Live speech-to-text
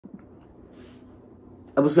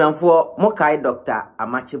Abusuanfo Mokai Dr.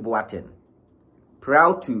 Amakye Boateng.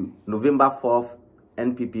 Proud to November 4th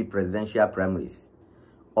NPP presidential primaries.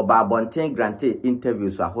 Oba Boateng granted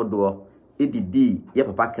interviews ahodo edidi ye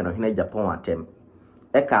papa keno hina Agyapong atem.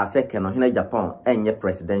 Eka se keno hina Agyapong enye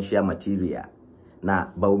presidential material.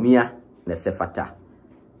 Na Bawumia ne sefata.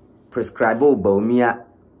 Prescribe Bawumia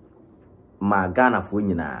ma Ghana fo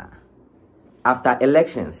nyina. After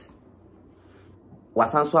elections,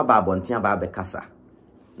 wasanso aba Boateng ba bekasa.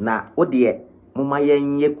 Na odie muma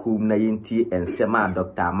yenye kum na yenti ensema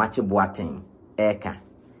Dr. Amakye Boateng eka.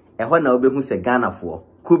 Eho na obehu se Ghana fo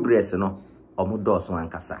kubres no omudoso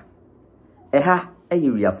ankasa. Eha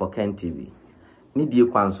eyiria for Ken TV. Ni die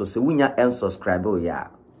kwanso se wunya unsubscribe ya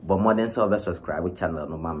bo modern se obe subscribe channel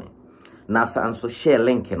no mame. Na sa anso share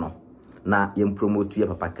link no na yem promote ye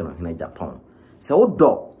papa keno hina Agyapong. Se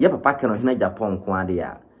odo ye papa keno hina Agyapong ko ade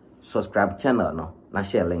ya subscribe channel no na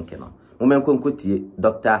share link no. Mumenkonkotie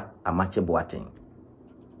Dr. Amakye Boateng.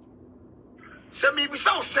 Se mi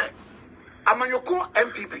bisa se amanyoko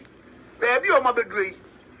MPP. Baby o mabedrei.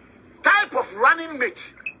 Type of running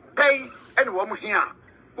mate pay and wo here.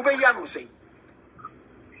 Ube ya no say.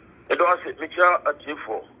 It was a picture at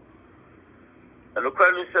G4. And look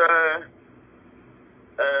at this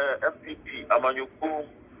MPP amanyoko.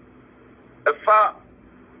 A far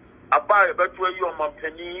abai betwe you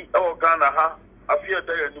mampeni or Ghana ha afia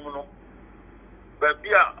day animal.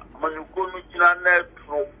 Baby, Manuko Mujina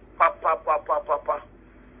Netro, Papa.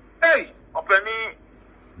 Hey, Openi,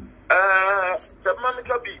 the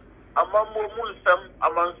Manikabi, a Mammo Mulsam, a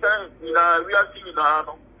Mansan, we are seeing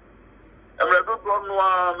Nano, and we don't know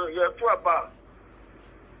one, yet to a bar.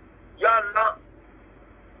 Yana,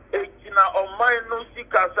 Ejina, or my no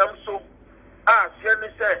seeker, Samso, Jenny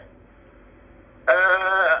said, a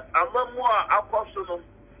Mamma Apostle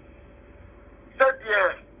said,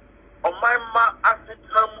 yes. On my ma acid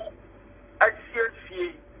namu ACC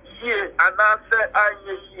ye and I say I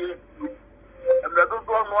ye and the good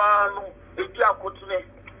one if you are putting it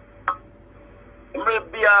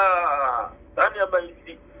maybe Daniel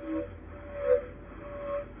Baisi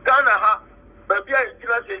Ghana ha baby I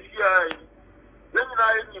just say here then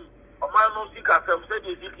I him on my no sick as I'm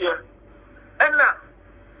saying is here and now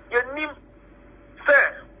your name say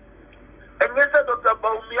and yes Dr.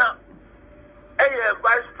 Bawumia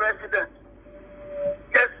Vice President,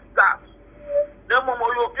 yes, that. The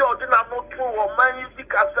moment you be ordinary, not true or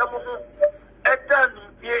magnific as some of them, and then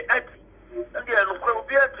will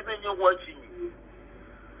be watching.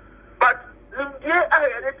 But India, I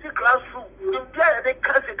had a classroom, India, they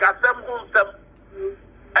can't take as some of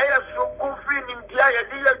I have so good free in India, a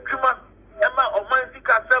dear Juma, Emma or magnific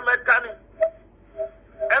as some mechanic.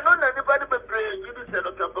 And on anybody but pray, you said,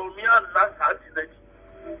 Dr. Bawumia, and that's how it is.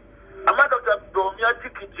 I'm not Dr. Bawumia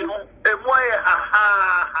ticket, you know, and why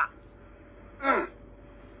ha.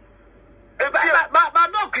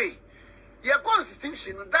 But okay, your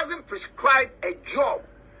constitution doesn't prescribe a job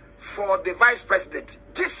for the vice president.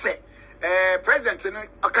 Just say, President,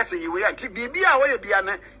 Okase, you will be away,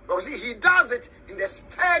 because he does it in the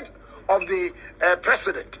stead of the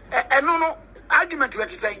president. And no argument, what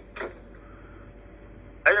you say?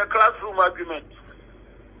 A classroom argument.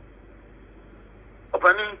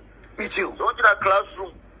 Opening. Me too. So in a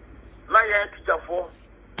classroom, now you are teacher for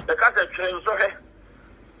the cat train so hey.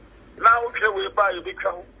 Now we buy a big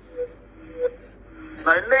cow.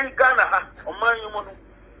 Now in Ghana, on my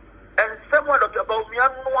and someone of the Bawumia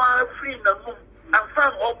no free in the moon and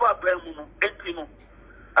some over Belmuno, 18.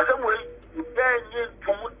 As a way, there need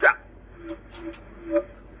to muta.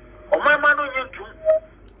 On my man, you to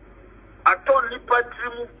I told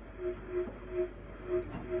Lipatrimu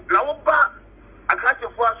Lauba. I can't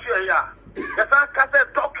afford to ya. The fact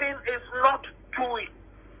talking is not doing.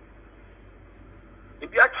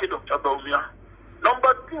 If you actually Dr. Bawumia.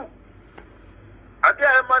 Number 2, I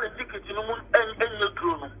dare a man ticket in the moon and your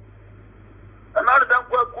drone. Another than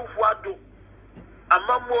work for do. A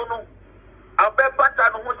mamono. I bet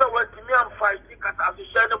Patan who's a work to me and fight as a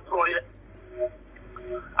shiny project.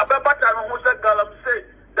 I bet Patan who's a galam say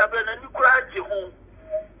that when you cry to home.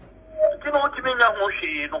 You know what you mean? I'm she,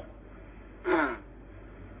 you know.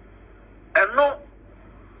 And no,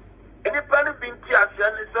 anybody been here,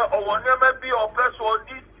 or one never be oppressed or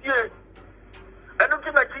this year. And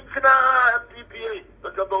looking at PPA,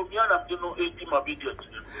 Dr. Bawumia, you know, 18 obedient.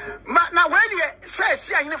 Now, when you say,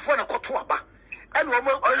 see, I'm in for a Kotuaba, and one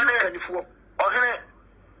more only for.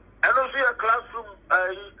 And also a classroom,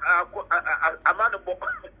 a man of book,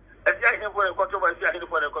 and see, I'm for a Kotuaba, see, I'm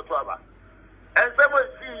for a Kotuaba. And someone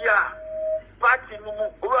see, ya, party,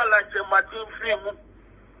 like Martin Freeman.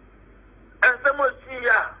 And someone see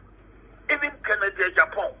ya, even Canada,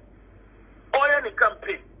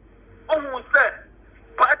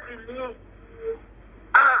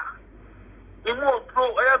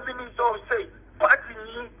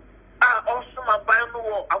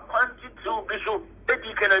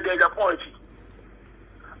 Kennedy Agyapong.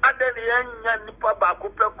 And then the young Nipa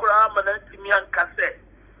Bakupekura Manantimian Cassette.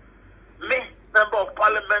 Me, member of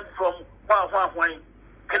parliament from Huawei.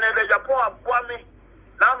 Kennedy Agyapong Kwame.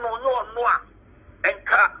 Now no and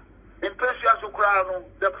car. In Persia Sukrano,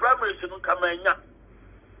 the primaries in Kamenya.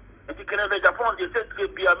 And the Kennedy Agyapong, they said to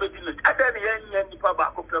be a meeting. And then the young Nipa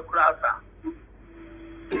Bakupekura.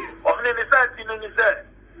 Only the side in the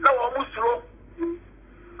now almost slow.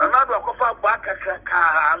 Another cover back a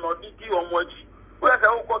car and or DD or much. Where's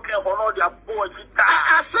the working for all their boys?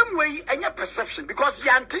 Some way and your perception because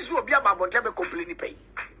the antis will be about whatever complaining pay.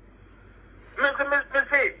 Miss, I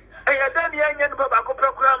had done the young Babaco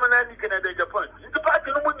program and any Canada Japan. The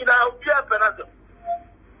party no money now, Pierre Penado.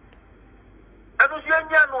 I was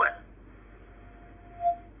young one.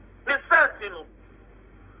 The Santino.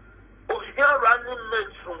 Oh, here running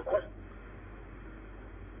mates from home.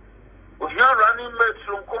 We are running mates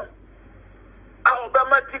from home. Our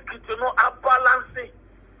Obama ticket, you know, are balancing.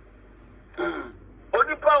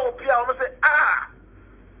 Only power of Pia, I say,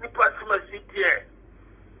 the person sit here.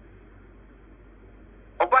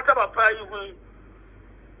 Obata Papa, you will.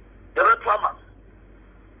 The Retrama.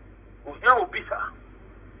 We are Obisa.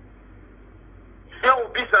 Here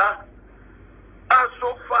Obisa. And so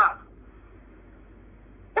far.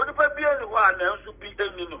 Only Papa, one else be the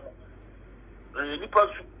minimum.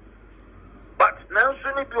 But now,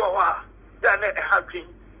 soon it be a while. Jane Happy,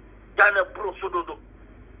 Jane Brusodo.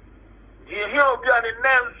 The hill of Jane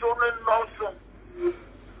Nelson and Nelson.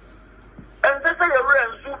 And this is a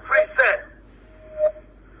real free set.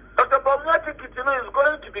 But the Bawumia ticket is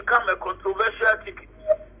going to become a controversial ticket.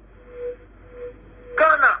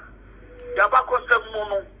 Ghana, Yabako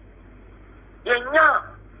Semono, Yenya,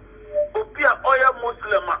 Opia Oya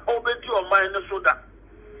Muslim, Obedi or Minnesota.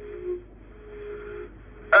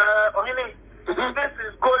 This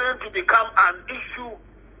is going to become an issue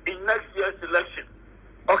in next year's election.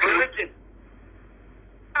 Okay.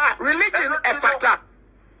 Religion a factor.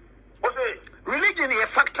 Okay. Religion is a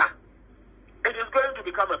factor. It is going to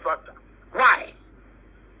become a factor. Why?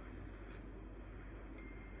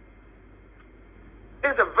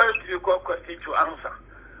 It's a very difficult question to answer.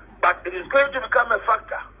 But it is going to become a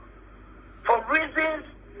factor. For reasons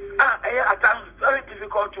at times very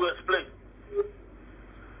difficult to explain.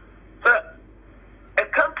 A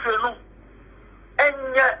country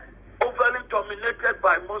and yet overly dominated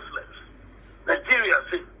by Muslims. Nigeria,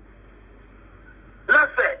 see.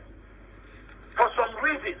 Let's say, for some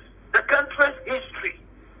reasons, the country's history,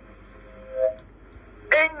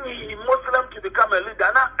 any Muslim to become a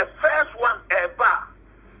leader, now the first one ever.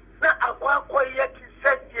 Now,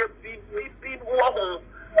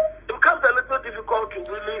 it becomes a little difficult to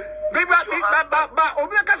really.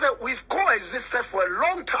 But we've coexisted for a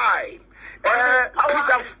long time.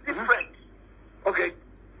 Power is different. Okay.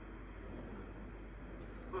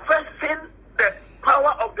 Vesting the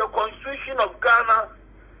power of the constitution of Ghana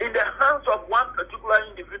in the hands of one particular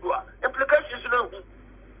individual. Implications, you know.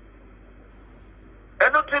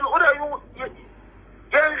 And nothing, what are you?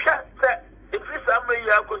 If it's a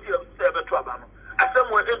mayor, because you have said a trouble, as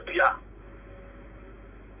someone NPR.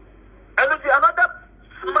 And it's another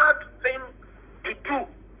smart thing to do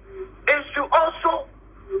is to also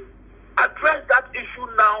address that issue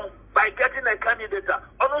now by getting a candidate.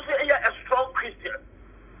 Honestly, a strong Christian.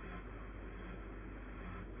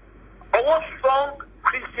 Our strong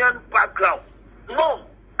Christian background, known,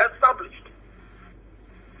 established.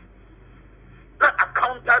 Not a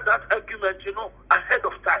counter that argument, you know, ahead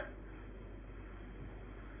of time.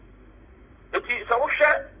 It is our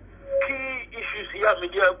share key issues here,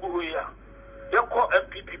 media guru here. You call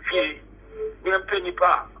MPPPA, you penny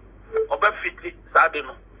pa, or Befitly,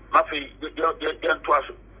 Sadeno, Mafi,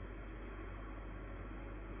 Yantuasu.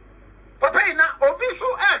 Papa, now,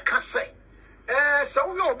 Obisu can say.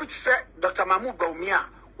 So we obi say Dr. Mahmoud Bawumia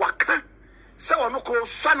waka say ono ko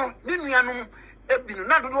sano ne nuanom ebinu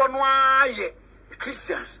na dodo no aye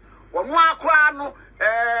Christians wono akra no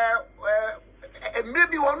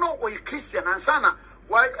maybe wono we Christian ansana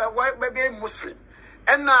why be Muslim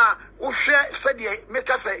and na wo hwe say de make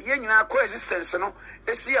us ye nyina coexistence no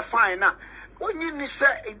esi e fine na onyi ni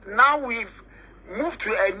say now we've moved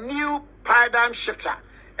to a new paradigm shifter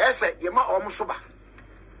ese yema omusoba.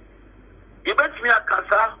 You bet me a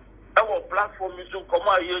cancer, our platform is to come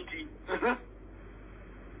out.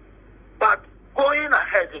 But going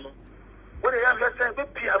ahead, you know, when they have said,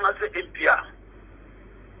 I must say, NPR.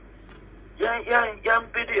 Young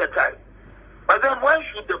PD at time. But then why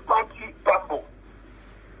should the party backbone?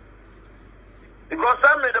 Because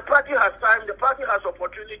the party has time, the party has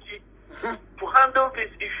opportunity to handle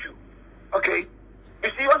this issue. Okay. You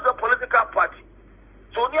see, what's a political party?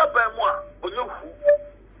 So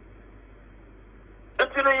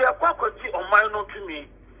no to me.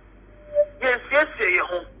 Yes,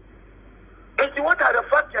 home. And what are the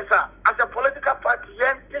factors as a political party,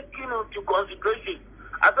 taking into consideration?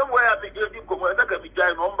 I don't know where I'm getting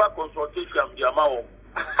number consultation the amount.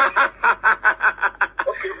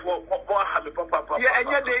 Okay, for Papa. Yeah,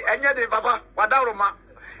 and yet, Papa, Wadaroma.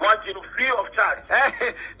 Watching free of charge.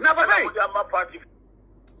 Never party.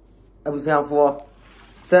 I was here for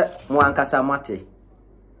Sir Mwankasa Mate.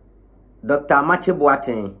 Dr. Amakye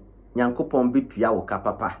Boateng, Nyankopon bitua wo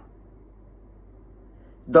papa.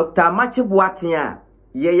 Dr. Amakye Boateng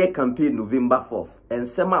ye campaign November 4th and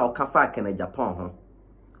sema okafa ke na Agyapong ho.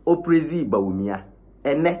 O prezi Bawumia.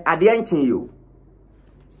 Ene ade anchin yo.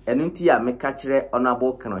 Enu nti ya meka kire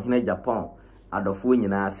honorable Kanohene Agyapong adofo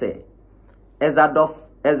nyina se Exodus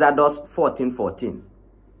 14:14.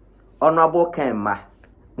 Honorable Kenma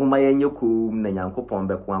muma yenye kum na Nyankopon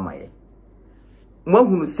beko amaye.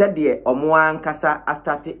 Mwahunu sede omo ankasa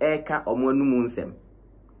astarte eka omo anumu nsem.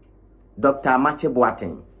 Dr. Amakye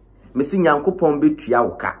Boateng mesi Nyankopon betua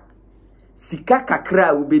wo ka. Sika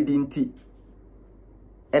kakra wo bedi nti.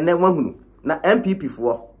 Ene mwahunu na MPP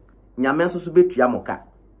fo nyame nso so betua moka.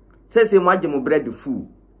 Sese mo agye mo bread fu.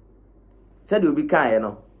 Sede obi kan ye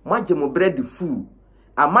no, mo agye mo bread fu.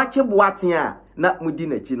 Amakye Boateng a na mudi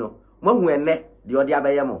nachi no. Mwahu ene de odi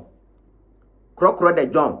abaye mo. Krokro de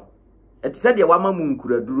John. Eti sede wama mu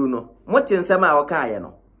nkuraduru no. Mote nsema a wokan ye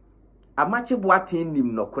no. Amakye Boateng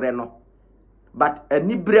nim no kore no. But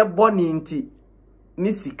anibre boni nti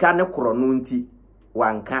ni sika ne koro no nti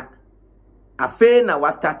wanka. Afe na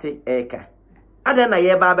wastarte eka. Ada na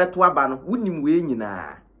ye ba beto aba no wunim we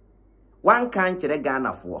nyina. Wanka nkyere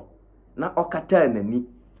Ghanafoɔ na okata nani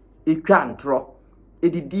etwa ntro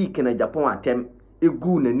edidi ke na Agyapong atem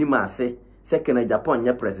egu nanim ase se ke na Agyapong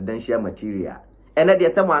nya presidential material ene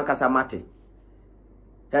de se mo ankasa mate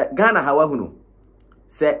Ghana hawa hunu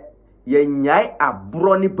se yenyai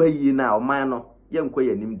abro ni bayi na oman no yenko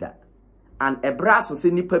yanim da and ebra so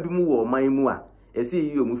se nipa bi mu wo oman mu a ese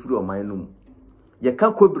yi omu firi oman no mu ye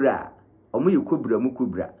ka kobra omu ye kobra mu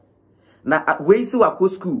kobra na weisi wako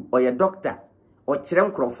school oye doctor o kire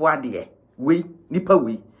nkrofo ade we nipa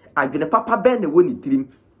we adwene papa ben ne woni tirim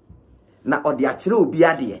na ode a kire obi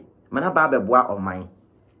ade mana ba beboa oman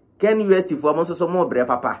Ken University for mo so mo bre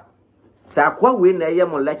papa sa kwa we na ye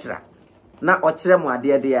mo lecturer na o kire mo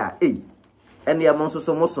ade de a ene ye mo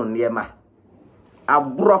so mo son ne ma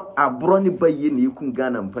abro ni baye na ikun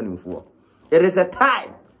Ghana mpanimfo. It is a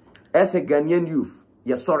time as a Ghanaian youth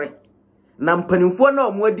ye sorry na mpanimfo na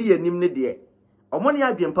omwadi yanim ne de omoni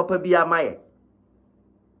adwen papa bi amaye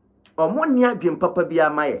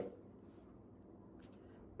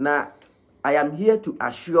na I am here to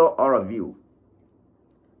assure all of you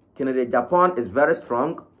Canada Japan is very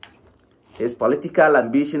strong, his political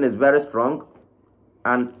ambition is very strong,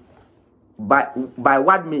 and by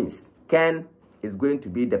what means Ken is going to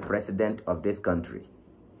be the president of this country.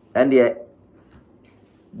 And yet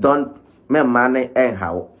don't me money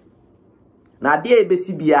anyhow. Na de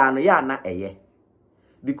ebesi bia no ya na eye.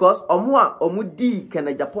 Because omu di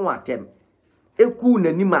Canada Japan atem. Eku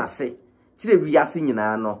nanim ase. Kire wiase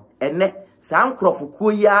nyina no. Ene sa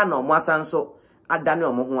nkrofo ya na omu asanso adane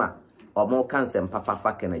omu ho a omu kansem papa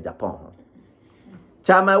fa Canada Japan ho.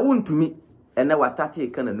 Chama wuntumi ene wa start e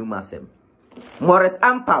kana num asem. Morris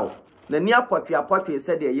Ampao na ni apotwe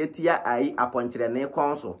se de yetia ai aponkyere ne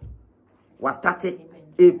konso. Wa start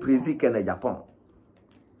e prezi Canada Japan.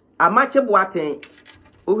 Amakye Boateng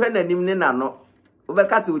uhwe nanim ne nano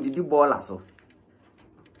obeka se odidi ball so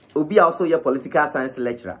obi also ye political science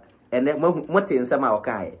lecturer ene mote nsema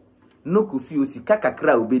okan no ku fi osika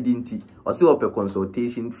kakra obedi nti o se ope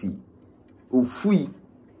consultation fee ofui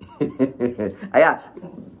aya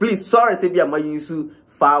please sorry say bia my use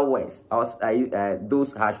far west or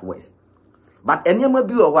those harsh words but anyama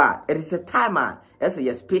bi o ho it is a time as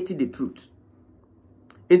you speak the truth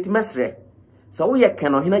it mesre. So we can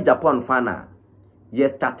Kanohene Japan fana.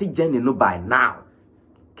 Yes, started journey no by now.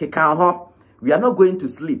 Kekan we are not going to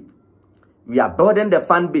sleep. We are building the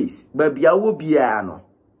fan base. But we will be no.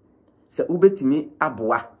 So ubetimi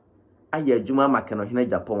abwa. Aye juma ma Kanohene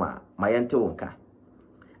Japan ma yente wonka.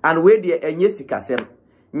 And we dey enye sikasem.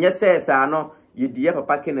 Nye se sa no ye die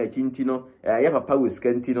papa kena chinti no, ye papa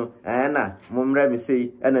weskanti no. Na momra me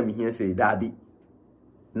say na me hia say dabi.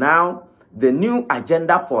 Now the new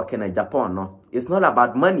agenda for Canada Japan no is not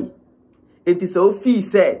about money. It is so fee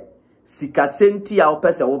said sika senti a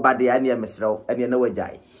opese wo ba de ya ne mesrew ene na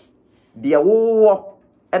wajai. De wo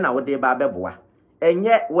na wo de ba beboa.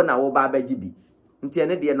 Enye wo na wo ba bagibi. Nti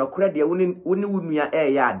ene de nokore de woni wunua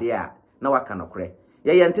ya ade a na waka nokore.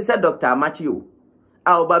 Ye nti se Dr. Amakye o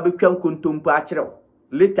a wo ba betwa nkontompo a kirew.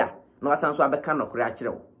 Later na wasan so abeka nokora akire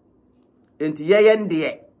wo enti ye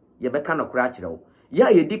ndie ye beka nokora akire wo ya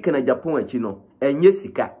ye dika na Japan achi no enye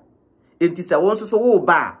sika enti se won so wo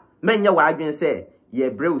ba menya wa adwen se ye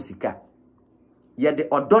brew sika ye de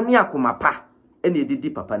odone akoma pa ene edidi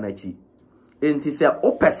papa na achi enti se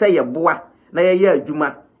opese ye boa na ye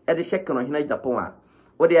adwuma e de hye no hena Japan a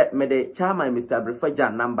wo de me de chairman Mr. Brefaja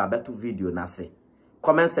number beto video na se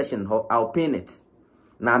comment section ho I'll pin it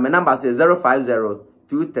na my number is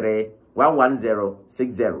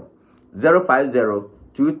 05023111060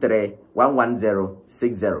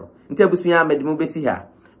 05023111060 nti abusunya medimo besi ha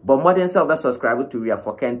but modern self be subscribe to we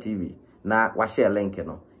for Ken TV na wa share link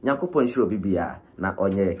no nyankopon shiro bibia na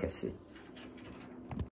onye kese